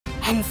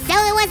And so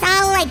it was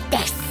all like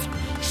this.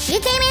 She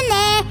came in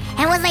there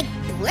and was like,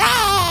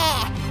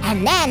 "Wah!"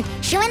 And then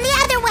she went the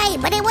other way,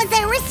 but it was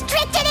a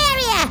restricted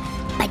area.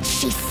 But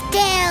she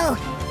still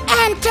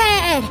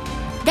entered.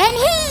 Then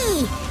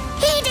he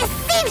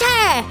deceived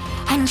her,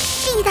 and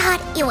she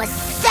thought it was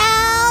so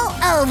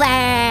over.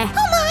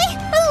 Oh my,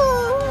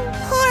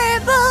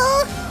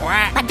 horrible.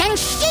 But then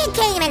she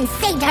came and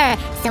saved her,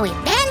 so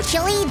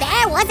eventually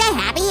there was a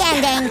happy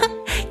ending.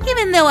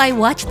 Even though I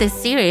watched this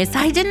series,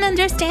 I didn't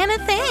understand a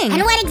thing.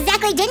 And what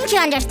exactly didn't you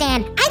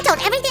understand? I told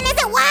everything as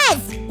it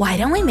was. Why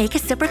don't we make a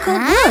super cool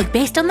book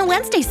based on the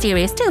Wednesday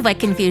series to avoid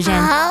confusion?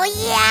 Oh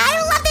yeah,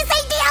 I love this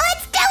idea.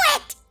 Let's do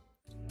it.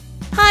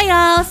 Hi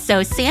y'all!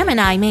 So Sam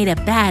and I made a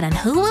bet on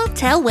who will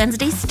tell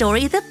Wednesday's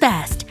story the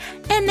best.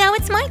 And now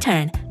it's my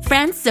turn.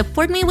 Friends,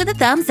 support me with a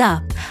thumbs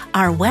up.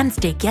 Our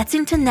Wednesday gets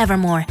into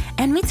Nevermore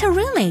and meets her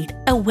roommate,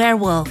 a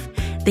werewolf.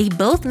 They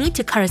both need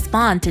to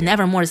correspond to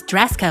Nevermore's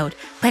dress code,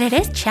 but it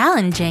is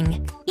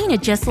challenging.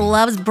 Enid just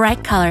loves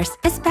bright colors,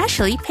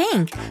 especially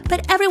pink,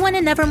 but everyone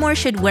in Nevermore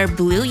should wear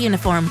blue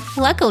uniform,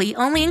 luckily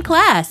only in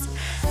class.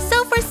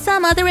 So for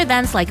some other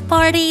events like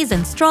parties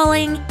and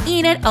strolling,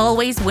 Enid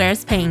always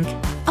wears pink.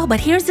 Oh,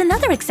 but here's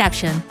another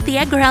exception, the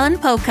Edgar Allan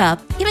Poe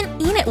Cup. Even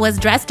Enid was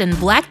dressed in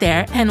black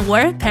there and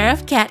wore a pair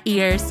of cat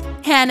ears.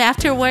 And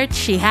afterwards,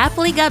 she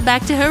happily got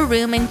back to her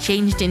room and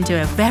changed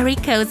into a very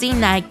cozy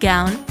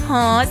nightgown.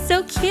 Aw,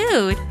 so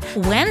cute!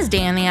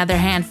 Wednesday, on the other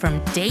hand,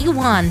 from day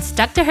one,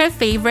 stuck to her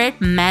favorite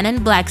Men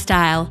in Black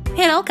style.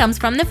 It all comes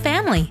from the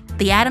family.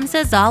 The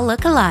Addamses all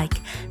look alike.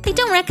 They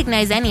don't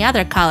recognize any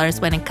other colors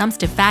when it comes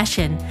to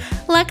fashion.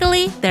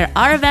 Luckily, there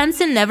are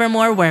events in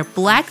Nevermore where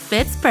black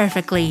fits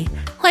perfectly.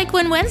 Like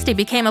when Wednesday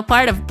became a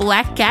part of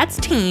Black Cat's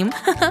team.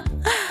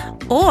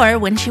 Or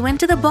when she went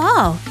to the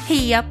ball.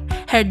 Yup,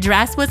 her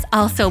dress was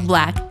also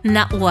black,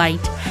 not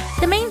white.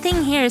 The main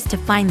thing here is to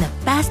find the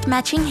best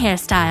matching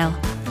hairstyle.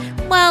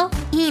 Well,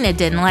 Enid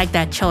didn't like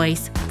that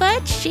choice,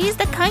 but she's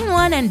the kind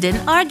one and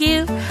didn't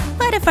argue.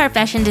 But if our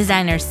fashion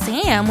designer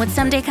Sam would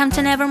someday come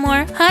to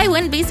Nevermore, I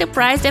wouldn't be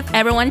surprised if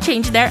everyone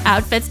changed their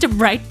outfits to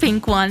bright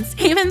pink ones.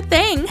 Even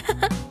thing!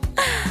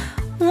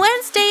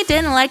 Wednesday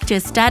didn't like to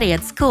study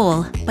at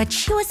school, but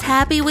she was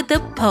happy with the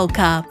Poe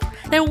Cup.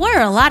 There were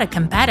a lot of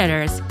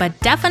competitors, but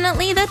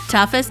definitely the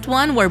toughest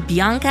one were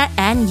Bianca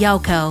and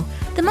Yoko.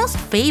 The most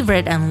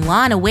favorite and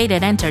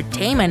long-awaited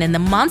entertainment in the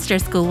monster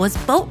school was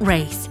boat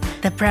race.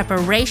 The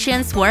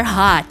preparations were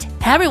hot.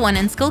 Everyone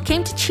in school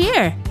came to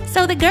cheer.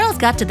 So the girls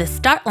got to the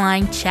start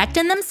line, checked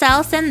in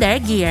themselves and their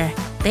gear.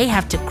 They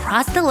have to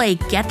cross the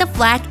lake, get the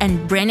flag,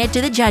 and bring it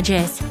to the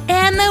judges.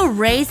 And the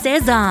race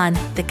is on.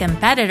 The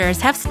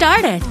competitors have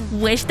started.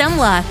 Wish them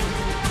luck.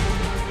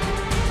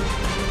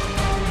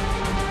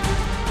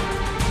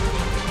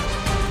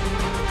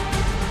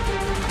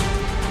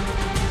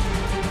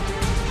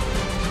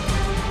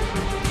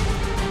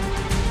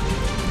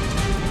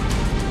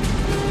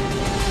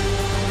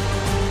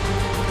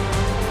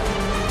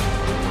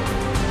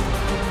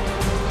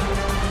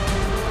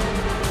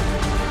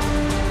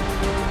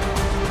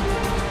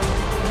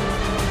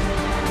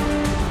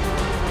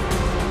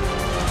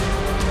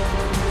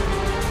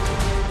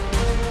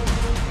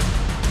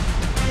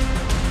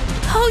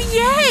 Oh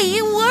yay,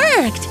 it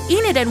worked!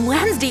 Enid and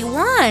Wednesday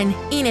won!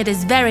 Enid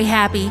is very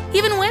happy.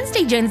 Even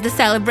Wednesday joins the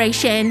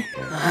celebration.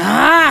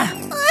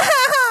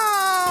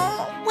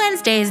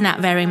 Wednesday is not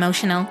very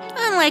emotional,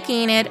 unlike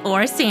Enid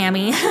or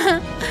Sammy.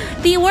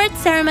 The award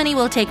ceremony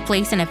will take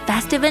place in a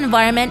festive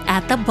environment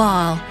at the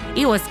ball.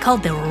 It was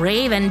called the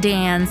Rave'n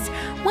Dance.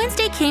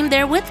 Wednesday came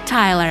there with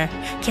Tyler.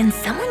 Can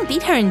someone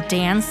beat her in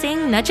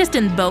dancing, not just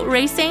in boat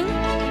racing?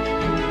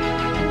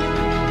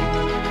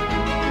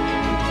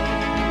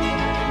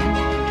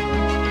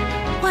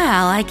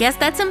 Well, I guess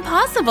that's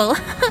impossible.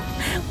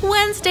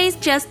 Wednesday's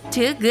just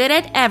too good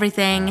at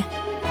everything.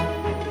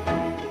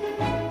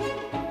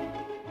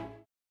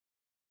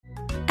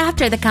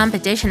 After the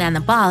competition and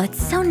the ball,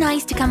 it's so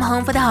nice to come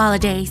home for the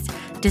holidays.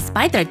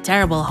 Despite their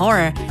terrible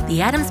horror,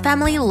 the Addams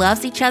family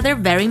loves each other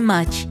very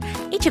much.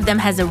 Each of them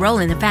has a role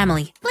in the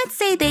family. Let's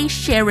say they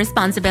share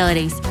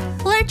responsibilities.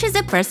 Lurch is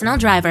a personal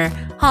driver.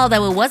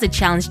 Although it was a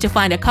challenge to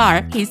find a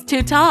car, he's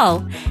too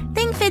tall.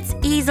 Thing fits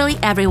easily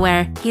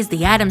everywhere. He's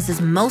the Addams'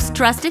 most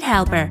trusted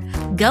helper.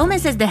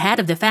 Gomez is the head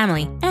of the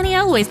family, and he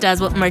always does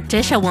what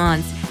Morticia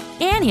wants.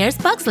 And here's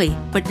Pugsley,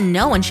 but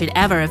no one should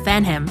ever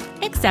offend him,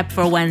 except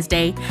for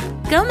Wednesday.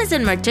 Gomez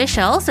and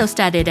Morticia also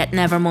studied at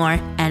Nevermore,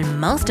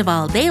 and most of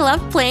all, they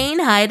loved playing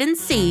hide and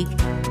seek.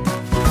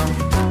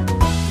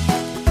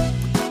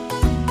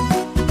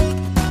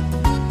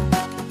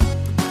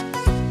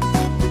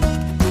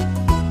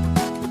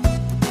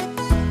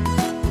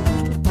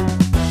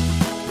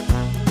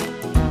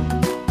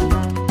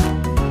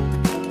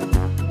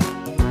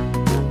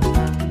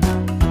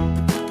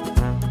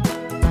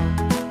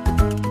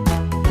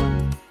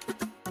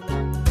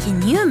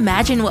 Can you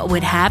imagine what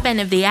would happen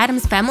if the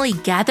Addams family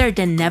gathered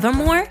in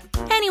Nevermore?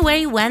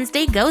 Anyway,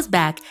 Wednesday goes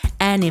back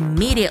and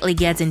immediately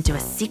gets into a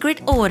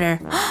secret order.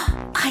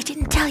 I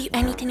didn't tell you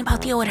anything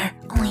about the order.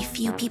 Only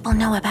few people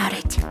know about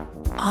it.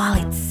 All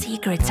its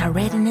secrets are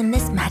written in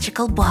this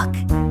magical book.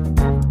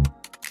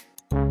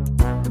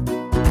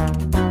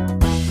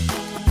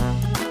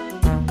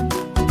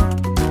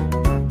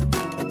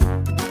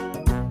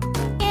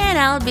 And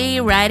I'll be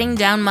writing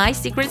down my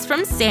secrets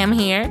from Sam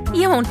here.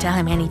 You won't tell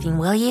him anything,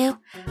 will you?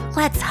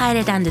 Let's hide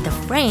it under the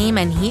frame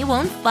and he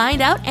won't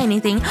find out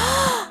anything.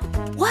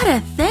 What a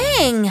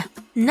thing!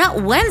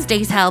 Not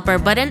Wednesday's helper,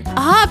 but an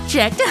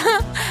object.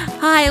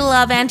 I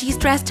love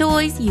anti-stress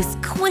toys. You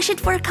squish it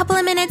for a couple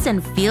of minutes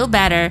and feel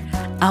better.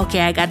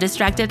 Okay, I got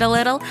distracted a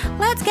little.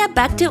 Let's get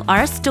back to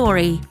our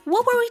story.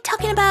 What were we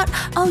talking about?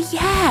 Oh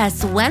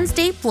yes,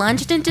 Wednesday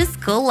plunged into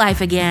school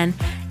life again.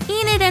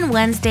 Enid and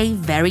Wednesday,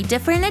 very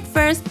different at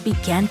first,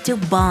 began to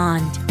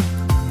bond.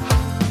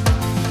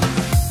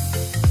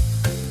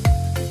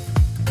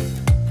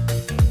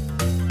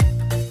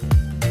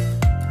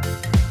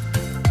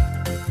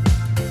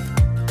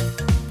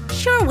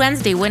 Sure,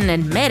 Wednesday wouldn't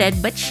admit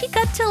it, but she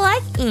got to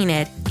like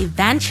Enid.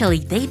 Eventually,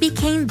 they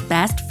became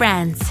best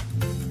friends.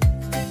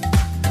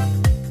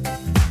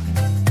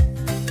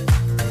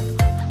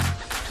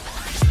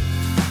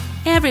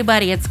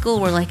 Everybody at school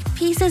were like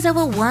pieces of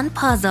a one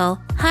puzzle.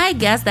 I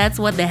guess that's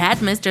what the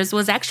headmistress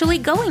was actually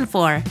going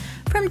for.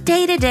 From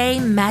day to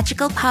day,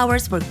 magical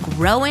powers were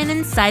growing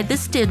inside the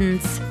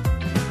students.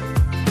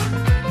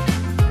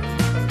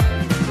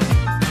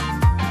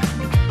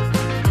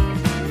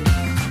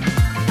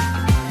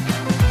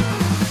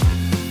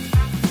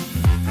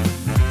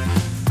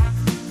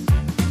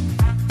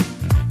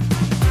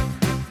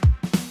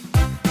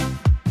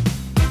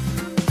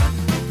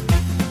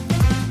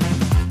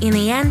 In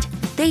the end,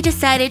 they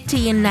decided to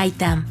unite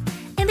them,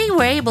 and they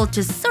were able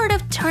to sort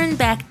of turn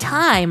back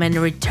time and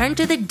return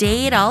to the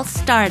day it all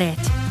started.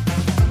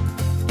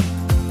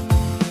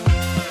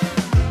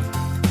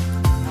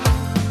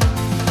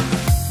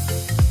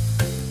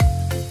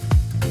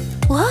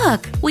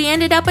 Look, we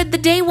ended up at the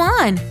day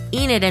 1.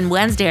 Enid and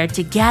Wednesday are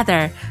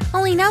together,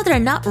 only now they're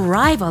not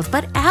rivals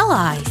but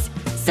allies.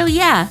 So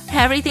yeah,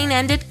 everything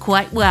ended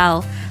quite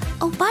well.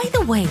 Oh, by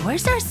the way,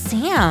 where's our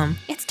Sam?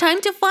 It's time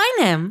to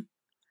find him.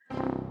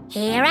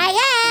 Here I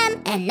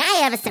am, and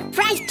I have a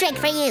surprise trick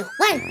for you.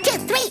 1, 2,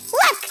 3,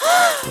 look!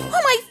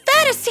 Oh my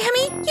goodness,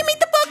 Sammy! You made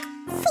the book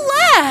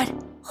flat!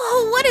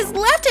 Oh, what is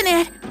left in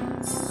it?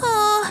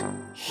 Oh,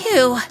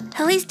 phew.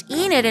 At least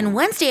Enid and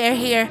Wednesday are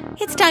here.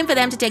 It's time for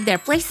them to take their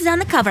places on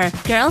the cover.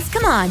 Girls,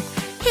 come on.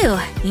 Phew,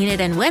 Enid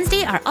and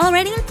Wednesday are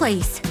already in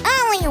place.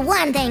 Only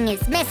one thing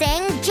is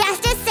missing.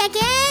 Just a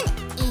second.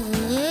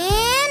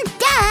 And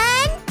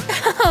done!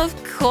 Of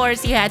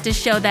course you had to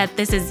show that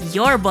this is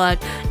your book.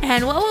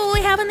 And what will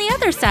we have on the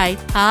other side?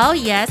 Oh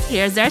yes,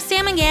 here's our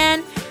Sam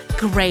again.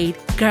 Great.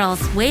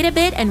 Girls, wait a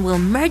bit and we'll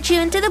merge you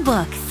into the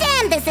book.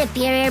 Sam, the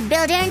superior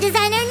builder and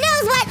designer,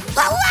 knows what...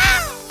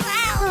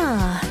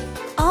 Wow!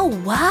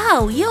 Oh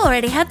wow, you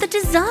already have the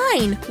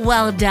design.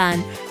 Well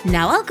done.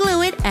 Now I'll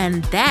glue it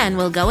and then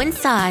we'll go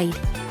inside.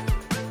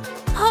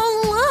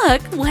 Oh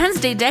look,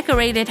 Wednesday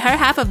decorated her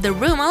half of the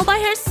room all by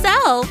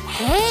herself.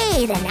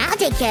 Hey, then I'll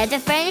take care of the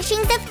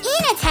furnishings of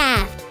Enid's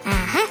half.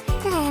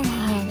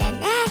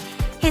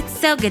 It's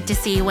so good to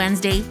see you,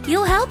 Wednesday.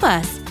 You'll help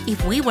us.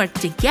 If we work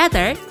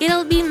together,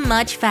 it'll be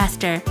much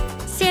faster.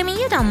 Sammy,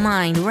 you don't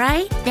mind,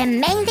 right? The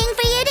main thing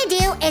for you to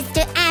do is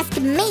to ask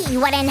me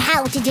what and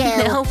how to do.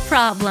 No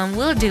problem.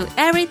 We'll do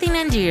everything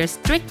under your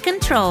strict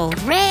control.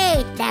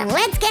 Great. Then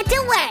let's get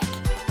to work.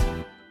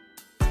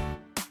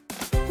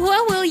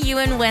 What will you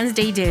and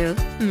Wednesday do?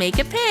 Make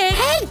a pig.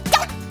 Hey,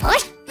 don't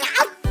push.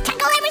 I'll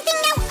tackle everything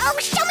now. Oh,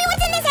 show me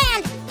what's in this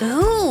hand.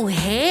 Ooh,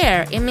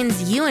 hair. It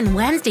means you and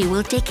Wednesday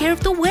will take care of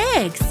the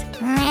wigs.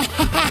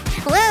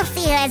 We'll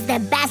see who has the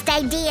best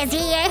ideas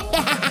here.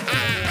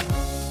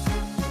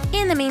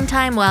 In the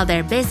meantime, while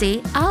they're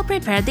busy, I'll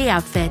prepare the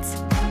outfits.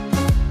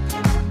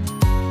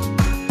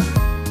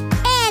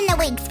 And the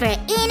wigs for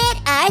Enid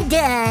are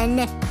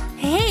done.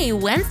 Hey,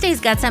 Wednesday's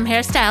got some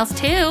hairstyles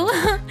too.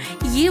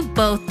 You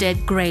both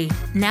did great.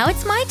 Now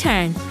it's my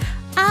turn.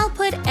 I'll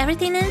put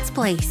everything in its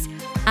place.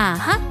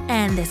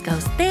 And this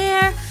goes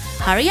there.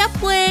 Hurry up,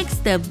 wigs.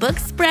 The book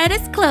spread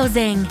is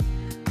closing.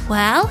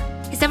 Well,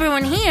 is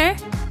everyone here?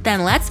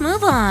 Then let's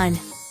move on.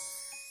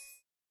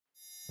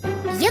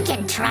 You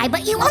can try,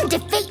 but you won't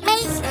defeat me.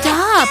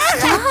 Stop!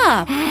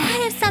 I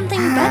have something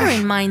better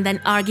in mind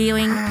than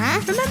arguing.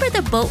 Remember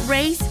the boat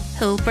race?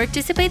 Who'll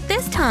participate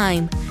this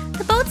time?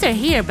 The boats are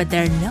here, but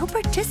there are no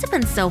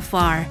participants so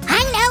far.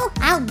 I know!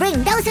 I'll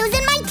bring those who's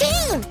in my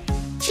team!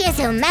 Choose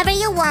whomever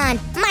you want.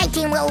 My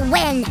team will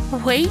win.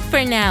 Wait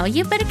for now.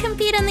 You better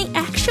compete on the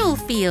actual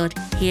field.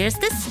 Here's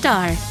the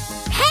start.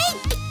 Hey!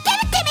 Give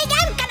it to me!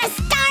 I'm gonna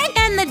start!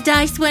 And the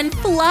dice went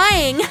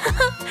flying.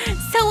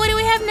 So what do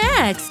we have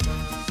next?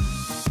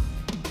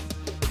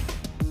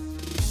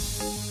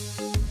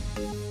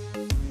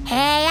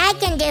 Hey, I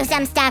can do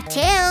some stuff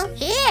too.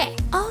 Here.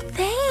 Oh,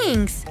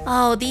 thanks.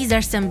 Oh, these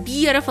are some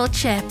beautiful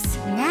chips.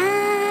 Na,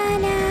 na,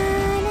 na,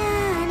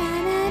 na,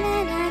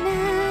 na, na,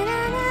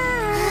 na,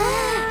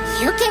 na.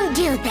 You can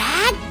do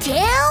that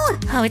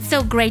too? Oh, it's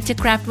so great to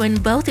craft when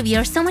both of you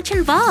are so much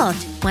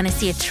involved. Want to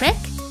see a trick?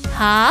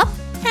 Hop,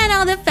 and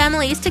all the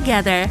family is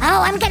together.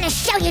 Oh, I'm gonna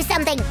show you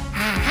something.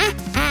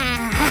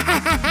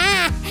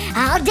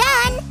 All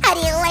done. How do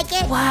you like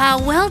it? Wow,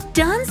 well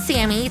done,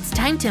 Sammy. It's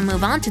time to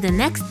move on to the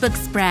next book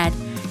spread.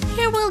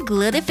 Here we'll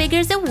glue the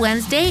figures of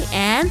Wednesday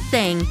and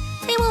Thing.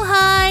 They will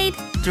hide.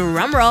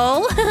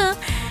 Drumroll.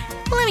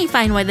 Let me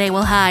find where they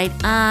will hide.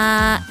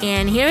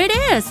 And here it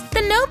is,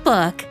 the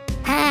notebook.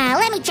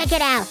 Let me check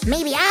it out.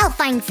 Maybe I'll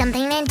find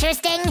something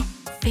interesting.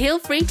 Feel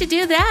free to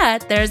do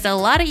that. There's a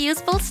lot of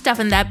useful stuff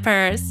in that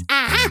purse.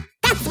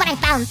 That's what I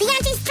found. The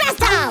anti-stress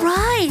doll.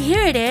 Right,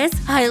 here it is.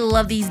 I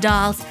love these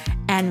dolls.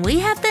 And we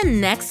have the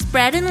next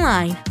spread in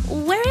line.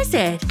 Where is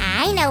it?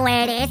 I know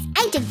where it is.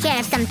 I took care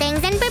of some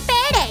things and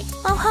prepared it.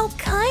 Oh, how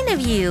kind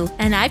of you.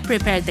 And I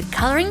prepared the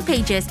coloring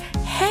pages.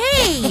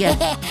 Hey!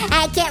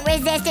 I can't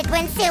resist it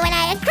when Sue and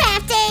I are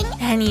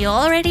crafting. And you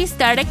already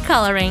started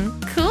coloring.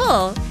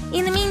 Cool.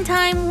 In the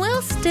meantime,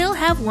 we'll still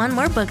have one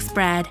more book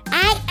spread.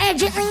 I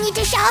urgently need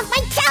to show off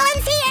my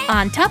talents here.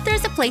 On top,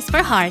 there's a place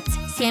for hearts.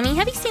 Sammy,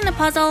 have you seen the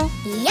puzzle?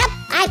 Yep,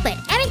 I put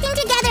everything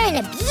together in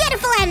a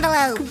beautiful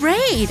envelope.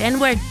 Great, and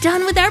we're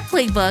done with our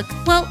playbook.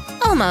 Well,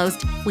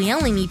 almost. We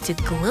only need to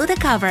glue the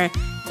cover.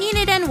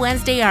 Enid and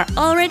Wednesday are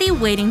already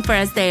waiting for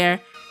us there.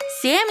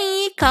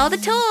 Sammy, call the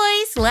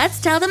toys. Let's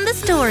tell them the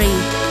story.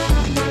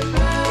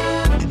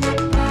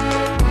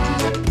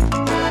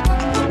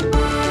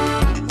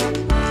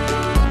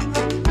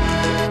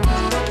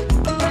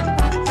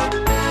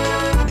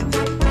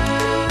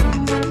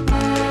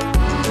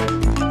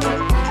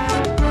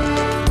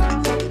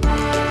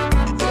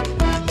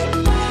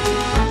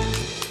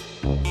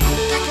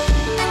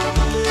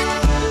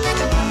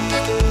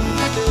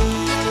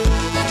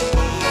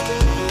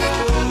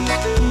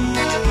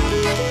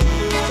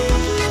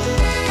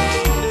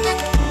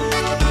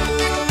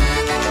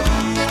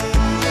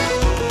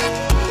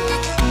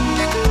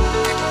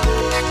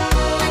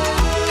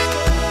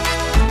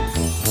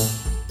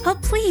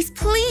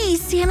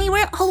 Please, Sammy,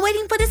 we're all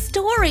waiting for the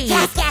story.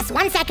 Yes,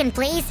 1 second,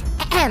 please.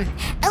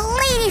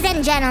 Ladies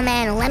and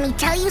gentlemen, let me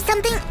tell you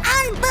something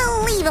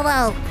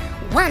unbelievable.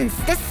 Once,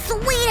 the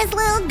sweetest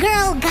little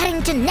girl got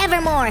into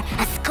Nevermore,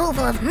 a school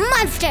full of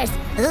monsters.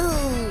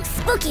 Ooh,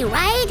 spooky,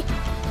 right?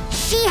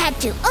 She had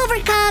to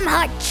overcome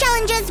hard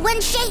challenges when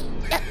she...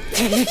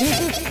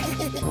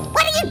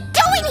 What are you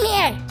doing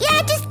here? You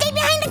had to stay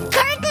behind the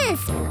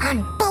curtains.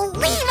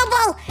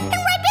 Unbelievable! And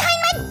right behind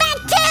my back,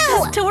 too!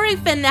 The story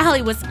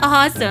finale was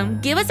awesome.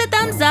 Give us a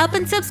thumbs up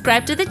and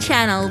subscribe to the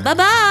channel.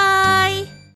 Bye-bye!